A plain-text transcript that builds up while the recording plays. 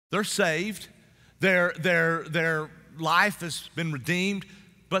They're saved. Their life has been redeemed,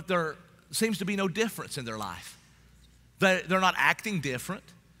 but there seems to be no difference in their life. They're not acting different.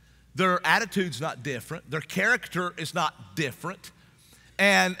 Their attitude's not different. Their character is not different.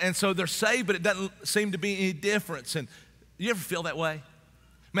 And so they're saved, but it doesn't seem to be any difference. And you ever feel that way?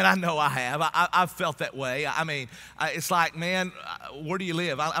 Man, I know I have. I've felt that way. I mean, it's like, man, where do you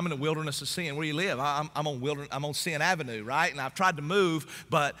live? I'm in the wilderness of sin. Where do you live? I'm on Sin Avenue, right? And I've tried to move,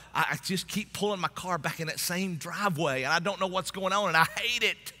 but I just keep pulling my car back in that same driveway, and I don't know what's going on, and I hate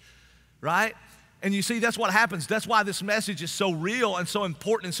it, right? And you see, that's what happens. That's why this message is so real and so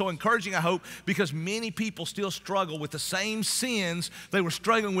important and so encouraging, I hope, because many people still struggle with the same sins they were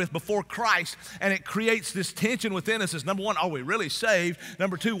struggling with before Christ, and it creates this tension within us as, number one, are we really saved?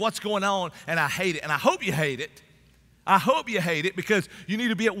 Number two, what's going on? And I hate it, and I hope you hate it. I hope you hate it, because you need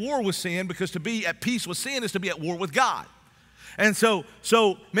to be at war with sin, because to be at peace with sin is to be at war with God. And so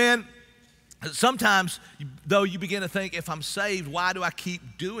man, sometimes, though, you begin to think, if I'm saved, why do I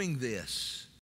keep doing this?